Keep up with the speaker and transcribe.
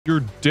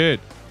You're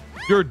dead.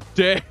 You're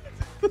dead.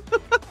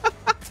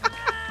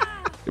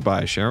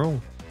 Goodbye,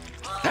 Cheryl.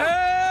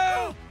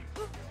 Help!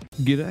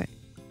 G'day.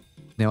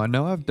 Now, I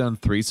know I've done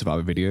 3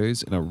 Survivor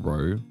videos in a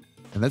row,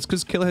 and that's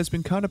because Killer has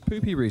been kind of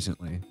poopy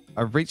recently.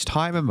 I've reached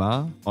high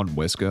MMR on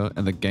Wesker,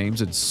 and the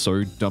games are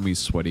so dummy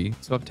sweaty,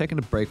 so I've taken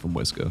a break from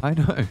Wesker. I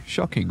know,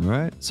 shocking,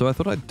 right? So I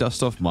thought I'd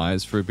dust off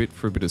Myers for a bit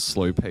of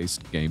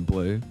slow-paced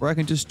gameplay, where I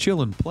can just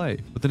chill and play.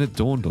 But then it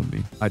dawned on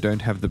me, I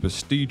don't have the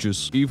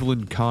prestigious Evil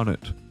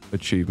Incarnate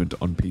achievement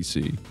on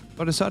PC.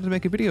 I decided to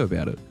make a video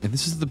about it, and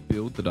this is the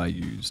build that I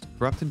used.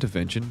 Corrupt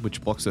Intervention,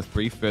 which blocks the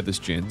 3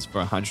 furthest gens for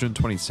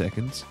 120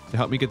 seconds to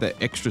help me get that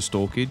extra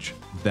stalkage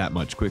that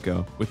much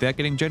quicker without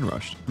getting gen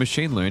rushed.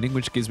 Machine Learning,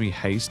 which gives me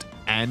haste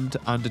and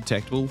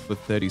undetectable for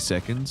 30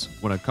 seconds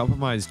when a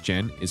compromised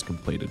gen is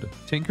completed.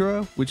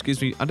 Tinkerer, which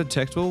gives me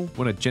undetectable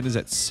when a gen is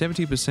at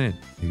 70%.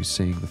 Are you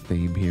seeing the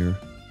theme here?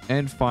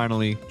 And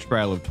finally,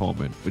 Trail of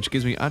Torment, which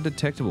gives me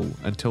undetectable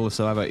until the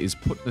survivor is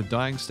put in a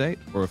dying state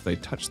or if they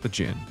touch the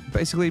gen.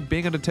 Basically,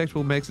 being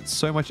undetectable makes it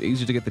so much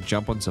easier to get the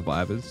jump on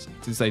survivors,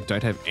 since they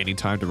don't have any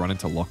time to run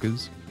into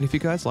lockers. And if you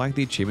guys like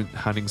the achievement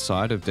hunting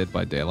side of Dead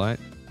by Daylight,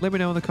 let me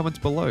know in the comments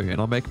below and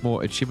I'll make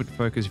more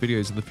achievement-focused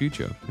videos in the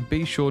future. And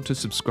be sure to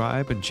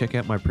subscribe and check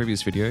out my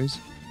previous videos.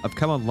 I've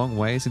come a long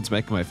way since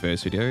making my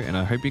first video, and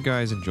I hope you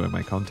guys enjoy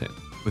my content.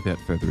 Without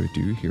further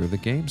ado, here are the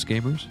games,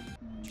 gamers.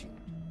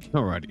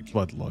 Alrighty,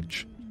 Blood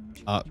Lodge.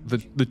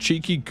 The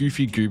cheeky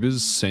goofy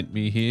goobers sent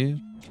me here.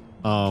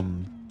 So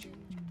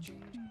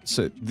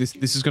this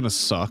is gonna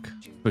suck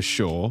for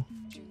sure.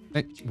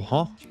 Hey,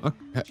 huh?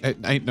 Okay,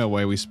 ain't no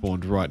way we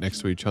spawned right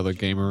next to each other,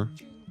 gamer.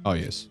 Oh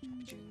yes.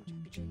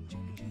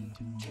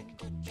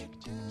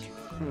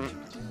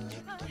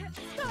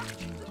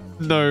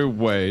 No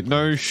way,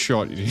 no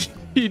shot.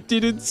 You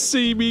didn't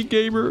see me,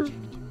 gamer.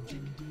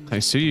 I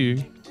see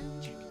you.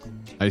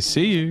 I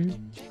see you.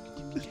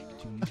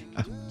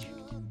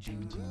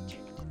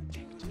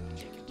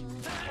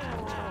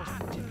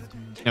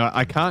 Now,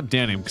 I can't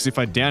down him, because if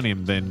I down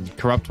him, then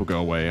Corrupt will go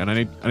away, and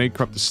I need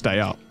Corrupt to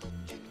stay up.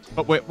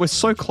 But we're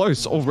so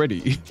close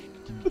already.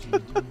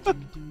 I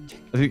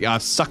think I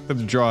sucked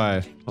them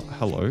dry. Oh,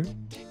 hello?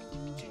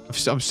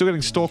 I'm still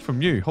getting stalked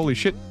from you. Holy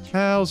shit.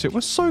 How's it?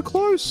 We're so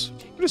close.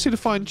 We just need to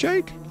find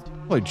Jake.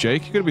 Hello,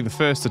 Jake. You're gonna be the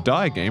first to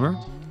die, gamer.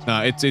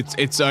 No,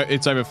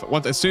 it's over.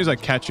 Once, as soon as I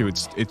catch you,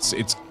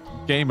 it's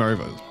game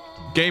over.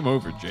 Game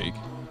over, Jake.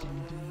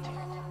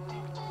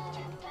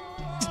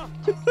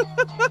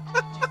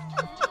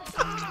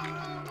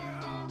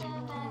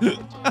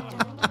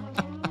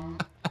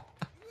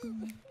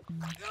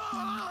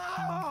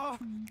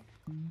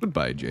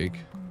 Goodbye, Jake.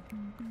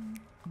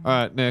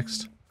 Alright,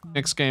 next.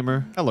 Next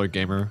gamer. Hello,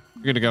 gamer.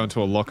 You're gonna go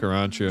into a locker,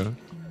 aren't you?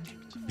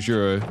 Because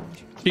you're a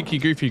kinky,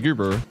 goofy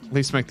goober. At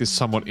least make this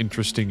somewhat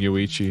interesting,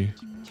 Yuichi.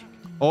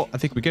 Oh, I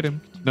think we get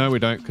him. No, we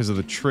don't, because of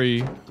the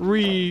tree.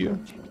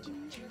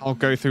 I'll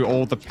go through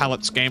all the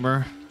pallets,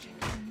 gamer.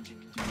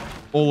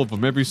 All of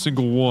them, every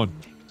single one.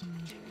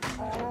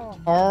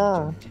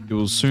 You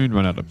will soon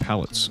run out of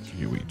pallets,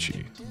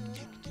 Yuichi.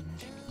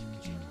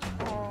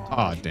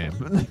 Ah,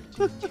 damn.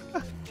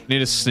 Need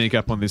to sneak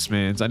up on this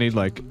man's. I need,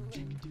 like,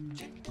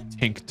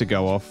 Tink to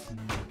go off.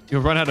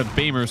 You'll run out of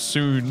beamer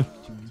soon.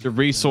 The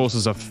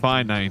resources are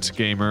finite,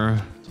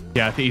 gamer.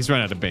 Yeah, he's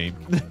run out of beam.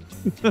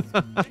 Not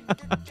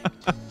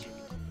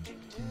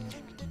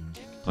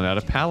out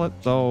of pallet,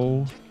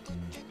 though.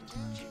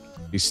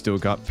 He's still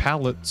got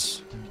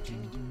pallets.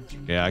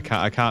 Yeah,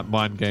 I can't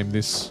mind game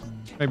this.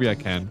 Maybe I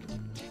can.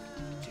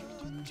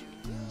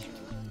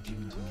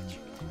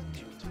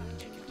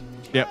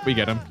 Yep, we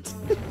get him.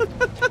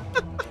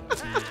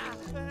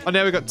 Oh,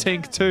 now we got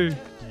Tink too.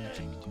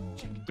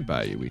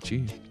 Goodbye,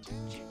 Yuichi.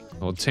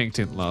 Well, Tink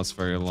didn't last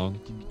very long.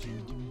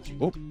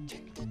 Oh,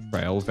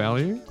 trail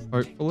value,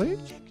 hopefully.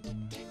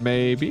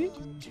 Maybe.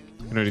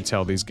 I can already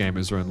tell these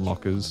gamers are in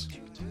lockers.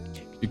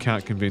 You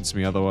can't convince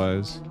me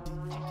otherwise.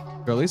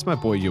 Or at least my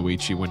boy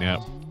Yuichi went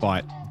out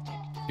fight.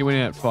 He went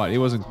out fight. He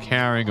wasn't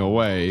cowering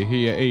away.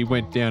 He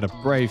went down a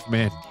brave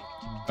man.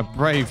 A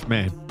brave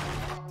man.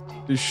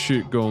 This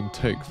shit gonna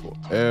take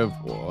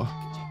forever.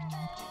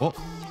 Oh,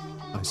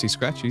 I see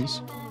scratchies.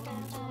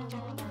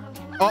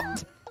 Oh!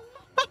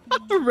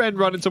 Ran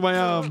right into my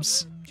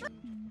arms.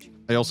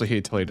 I also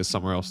hear Toledo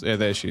somewhere else. Yeah,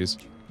 there she is.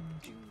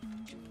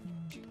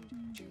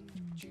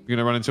 You're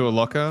gonna run into a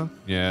locker?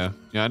 Yeah.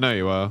 Yeah, I know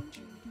you are.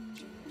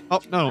 Oh,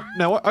 no.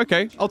 No,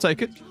 okay. I'll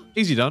take it.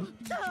 Easy done.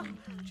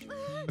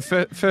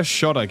 First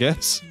shot, I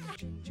guess.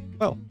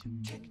 Well,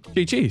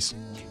 GG's.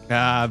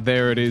 Ah,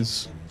 there it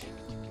is.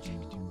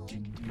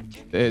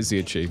 There's the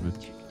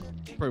achievement.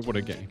 Bro, what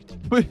a game.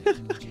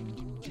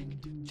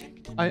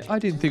 I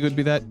didn't think it would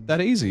be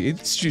that easy.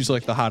 It's usually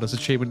like the hardest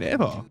achievement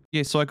ever.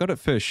 Yeah, so I got it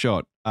first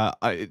shot.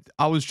 I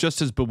was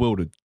just as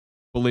bewildered.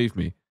 Believe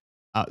me.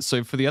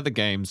 So for the other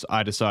games,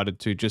 I decided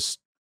to just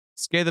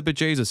scare the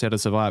bejesus out of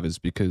survivors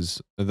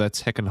because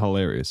that's heckin'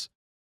 hilarious.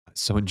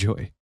 So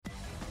enjoy.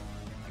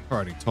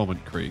 Alrighty,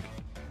 Torment Creek.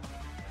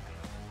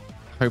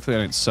 Hopefully I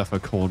don't suffer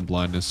corn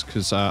blindness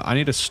because I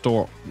need to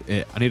store...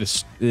 I need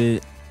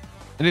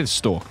I need to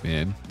stalk,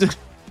 man.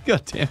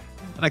 God damn.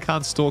 And I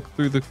can't stalk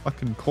through the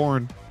fucking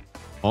corn.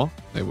 Oh,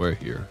 they were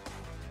here.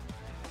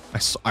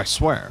 I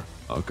swear.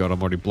 Oh god,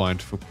 I'm already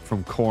blind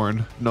from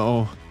corn.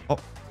 No. Oh,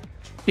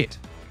 shit.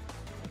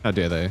 How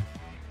dare they?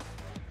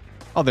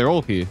 Oh, they're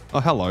all here. Oh,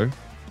 hello.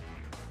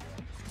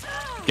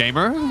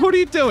 Gamer, what are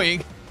you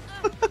doing?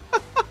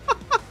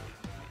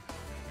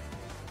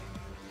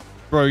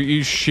 Bro,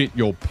 you shit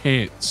your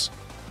pants.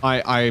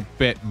 I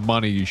bet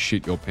money you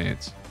shit your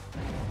pants.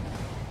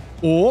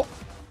 Oh,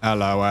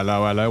 hello,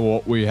 hello, hello.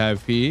 What we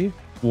have here?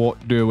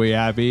 What do we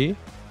have here?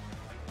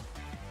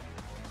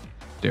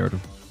 Stare at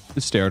him.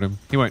 Just stare at him.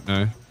 He won't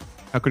know.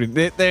 How could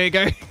he? There you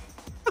go.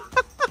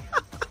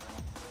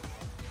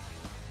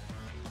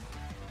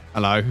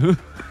 Hello.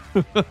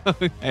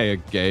 Hey,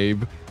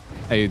 Gabe.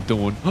 How you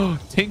doing? Oh,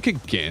 Tink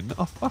again?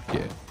 Oh, fuck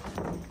yeah.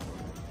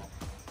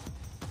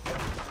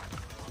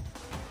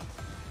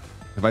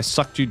 Have I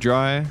sucked you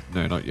dry?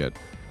 No, not yet.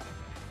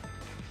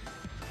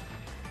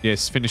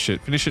 Yes, finish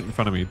it. Finish it in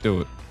front of me. Do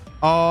it.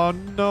 Oh,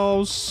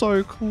 no.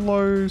 So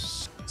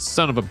close.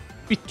 Son of a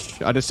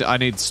bitch. I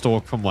need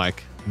stalk from,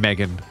 like,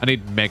 Megan. I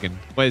need Megan.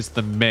 Where's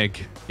the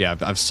Meg? Yeah,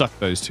 I've sucked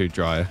those two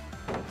dry.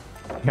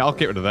 Yeah, I'll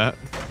get rid of that.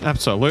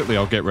 Absolutely,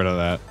 I'll get rid of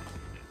that.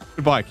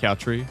 Goodbye,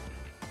 Cowtree.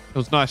 It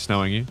was nice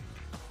knowing you.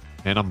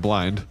 And I'm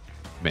blind.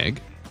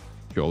 Meg,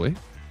 surely.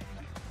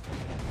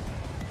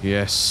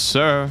 Yes,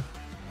 sir.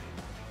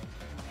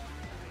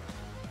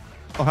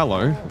 Oh,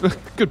 hello.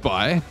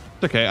 Goodbye.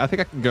 It's okay, I think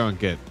I can go and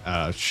get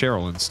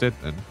Cheryl instead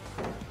then.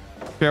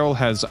 Cheryl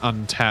has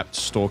untapped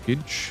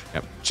stalkage.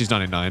 Yep, she's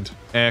 99.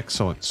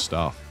 Excellent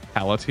stuff.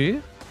 Pallet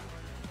here.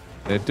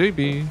 There do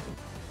be.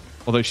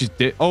 Although she's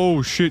dead.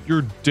 Oh, shit,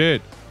 you're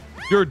dead.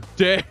 You're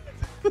dead.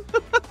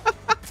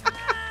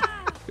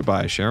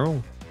 Goodbye,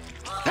 Cheryl.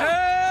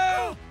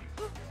 Help!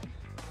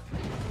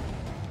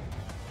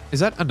 Is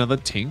that another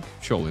Tink?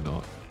 Surely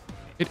not.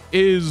 It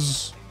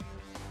is.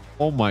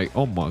 Oh my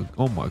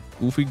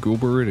goofy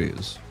goober it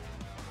is.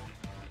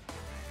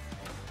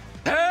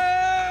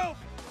 Help!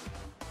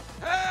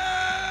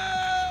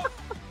 Help!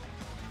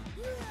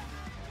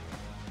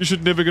 You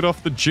should never get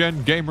off the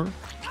gen, gamer.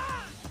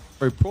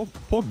 Bro,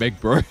 poor Meg,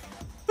 bro.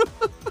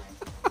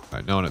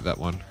 Alright, no one at that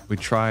one. We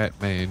try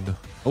at main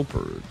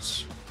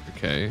helpers.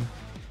 Okay.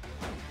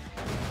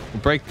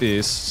 We'll break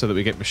this so that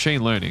we get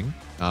machine learning.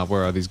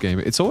 Where are these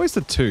gamers? It's always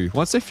the two.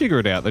 Once they figure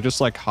it out, they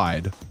just like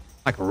hide.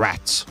 Like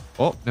rats.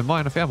 Oh, never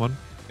mind. I found one.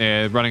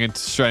 Yeah, running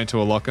straight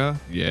into a locker.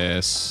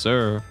 Yes,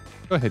 sir.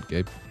 Go ahead,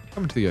 Gabe.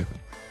 Come into the open.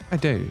 I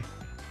dare you.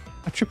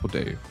 I triple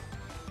dare you.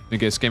 I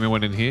guess gamer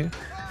went in here.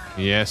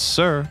 Yes,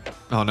 sir.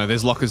 Oh no,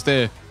 there's lockers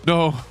there.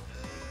 No.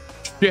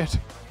 Shit.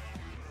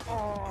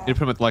 You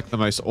put him at like the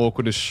most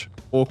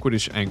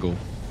awkwardish angle.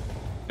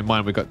 In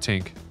mine, we got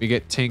Tink. We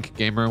get Tink,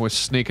 gamer. We're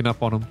sneaking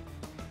up on him.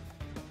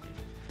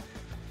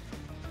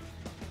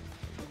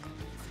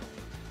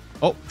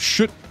 Oh,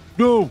 shit.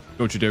 No.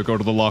 Don't you dare go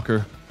to the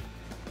locker.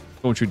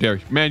 Don't you dare.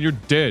 Man, you're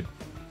dead.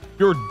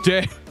 You're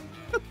dead.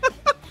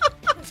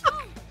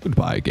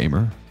 Goodbye,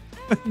 gamer.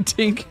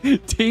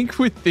 Tink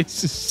with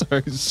this is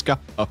so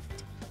scuffed.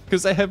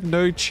 Because they have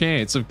no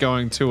chance of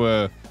going to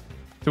a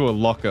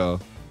locker.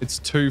 It's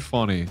too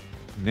funny.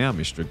 Now,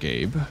 Mr.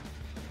 Gabe,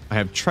 I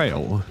have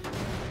Trail.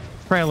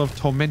 Trail of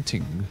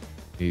tormenting.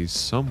 He's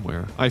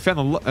somewhere. I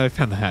found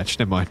the hatch.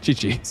 Never mind.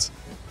 GG's.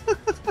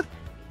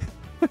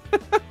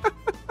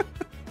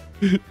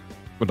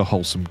 What a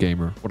wholesome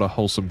gamer. What a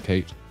wholesome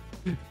Kate.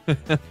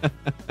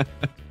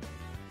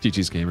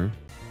 GG's gamer.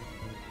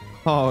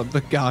 Oh,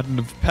 the Garden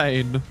of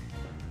Pain.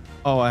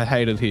 Oh, I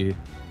hate it here.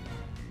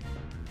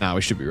 Nah,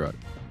 we should be right.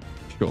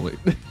 Surely.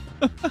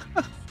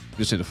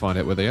 Just need to find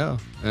out where they are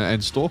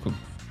and stalk them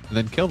and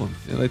then kill them.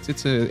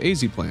 It's an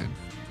easy plan.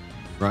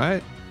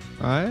 Right?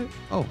 Right?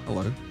 Oh,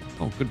 hello.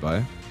 Oh,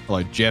 goodbye.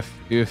 Hello, Jeff.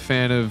 You a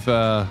fan of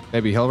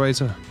Baby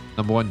Hellraiser?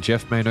 #1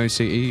 Jeff main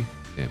OCE?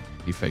 Damn,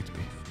 he faked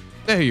me.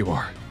 There you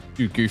are.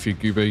 You goofy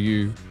goober,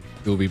 you.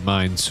 You'll be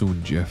mine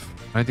soon, Jeff.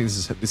 I don't think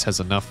this has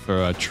enough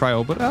for a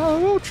trail, but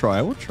we'll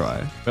try. We'll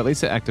try. But at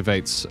least it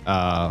activates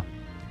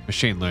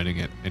machine learning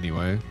it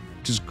anyway,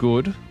 which is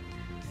good.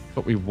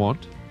 What we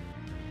want.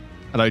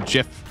 Hello,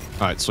 Jeff.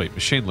 All right, sweet.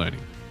 Machine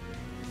learning.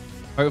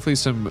 Hopefully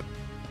some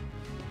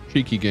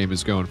cheeky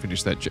gamers go and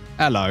finish that.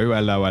 Hello,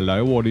 hello,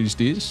 hello. What is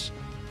this?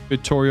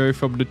 Vittorio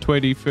from the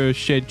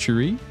 21st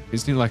century.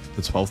 Isn't he like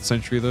the 12th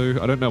century though?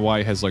 I don't know why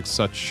he has like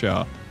such...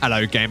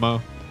 Hello,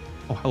 gamer.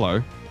 Oh,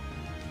 hello.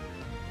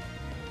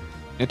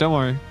 Yeah, don't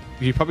worry.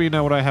 You probably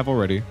know what I have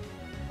already.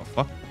 Oh,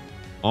 fuck.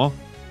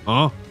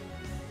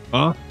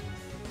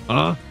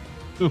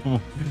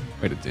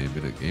 Wait a damn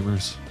minute,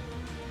 gamers.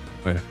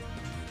 Wait.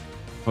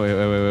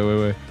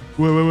 Wait.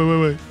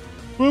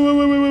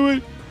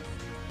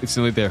 It's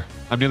nearly there.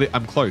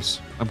 I'm close.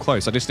 I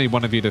just need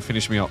one of you to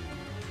finish me up.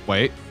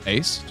 Wait,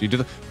 Ace, do you do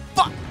the...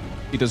 Fuck!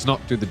 He does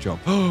not do the job.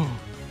 Oh,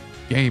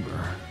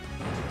 gamer.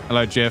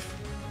 Hello, Jeff.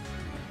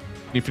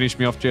 Can you finish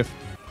me off, Jeff?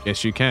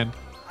 Yes, you can.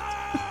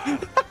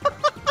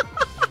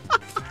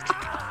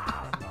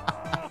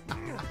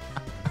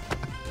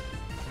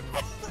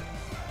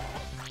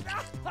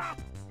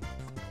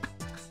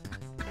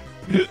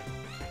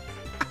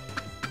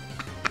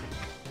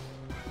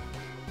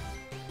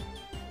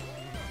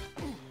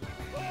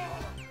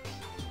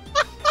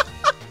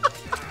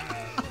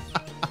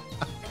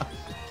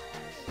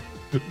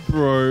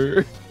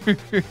 Bro.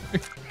 The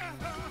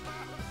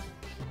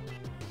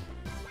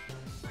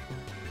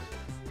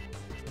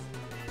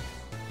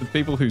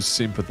people who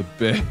simp are the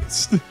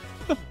best.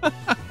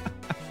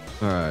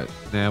 Alright,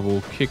 now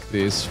we'll kick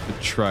this for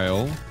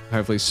trail.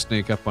 Hopefully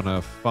sneak up on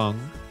a Fung.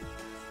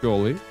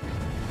 Surely.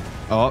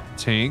 Oh,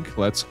 Tink.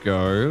 Let's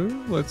go.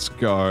 Let's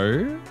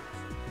go.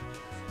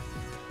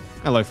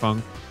 Hello,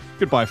 Fung.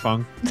 Goodbye,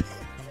 Fung.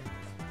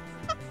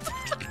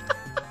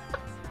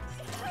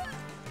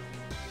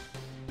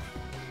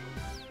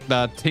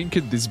 Tink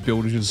in this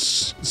build is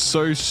just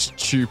so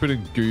stupid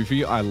and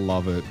goofy. I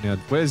love it. Now,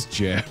 where's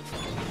Jeff?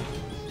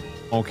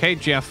 Okay,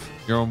 Jeff.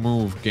 Your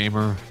move,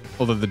 gamer.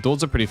 Although the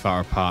doors are pretty far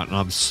apart and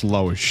I'm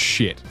slow as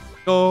shit.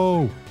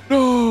 No!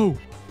 No!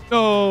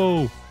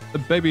 No! The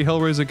baby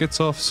Hellraiser gets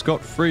off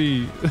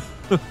scot-free.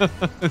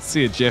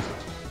 See ya, Jeff.